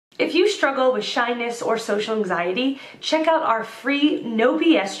If you struggle with shyness or social anxiety, check out our free No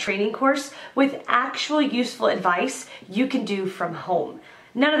BS training course with actual useful advice you can do from home.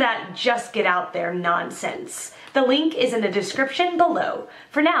 None of that just get out there nonsense. The link is in the description below.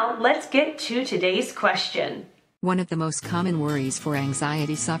 For now, let's get to today's question. One of the most common worries for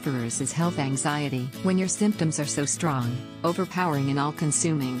anxiety sufferers is health anxiety. When your symptoms are so strong, overpowering and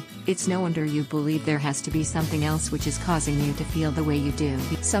all-consuming, it's no wonder you believe there has to be something else which is causing you to feel the way you do.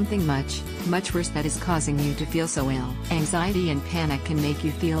 Something much, much worse that is causing you to feel so ill. Anxiety and panic can make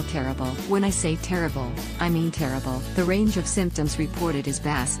you feel terrible. When I say terrible, I mean terrible. The range of symptoms reported is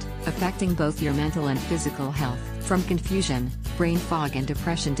vast, affecting both your mental and physical health. From confusion, brain fog and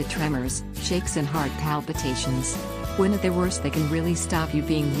depression to tremors, shakes and heart palpitations. When at their worst, they can really stop you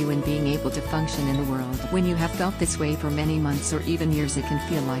being you and being able to function in the world. When you have felt this way for many months or even years, it can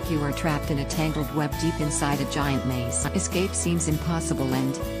feel like you are trapped in a tangled web deep inside a giant maze. Escape seems impossible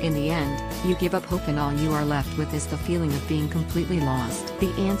and, in the end, you give up hope and all you are left with is the feeling of being completely lost.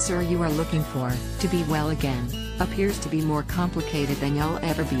 The answer you are looking for, to be well again, appears to be more complicated than you'll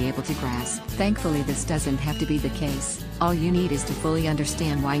ever be able to grasp. Thankfully, this doesn't have to be the case. All you need is to fully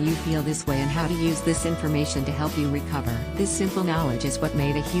understand why you feel this way and how to use this information to help you recover. This simple knowledge is what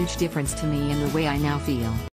made a huge difference to me in the way I now feel.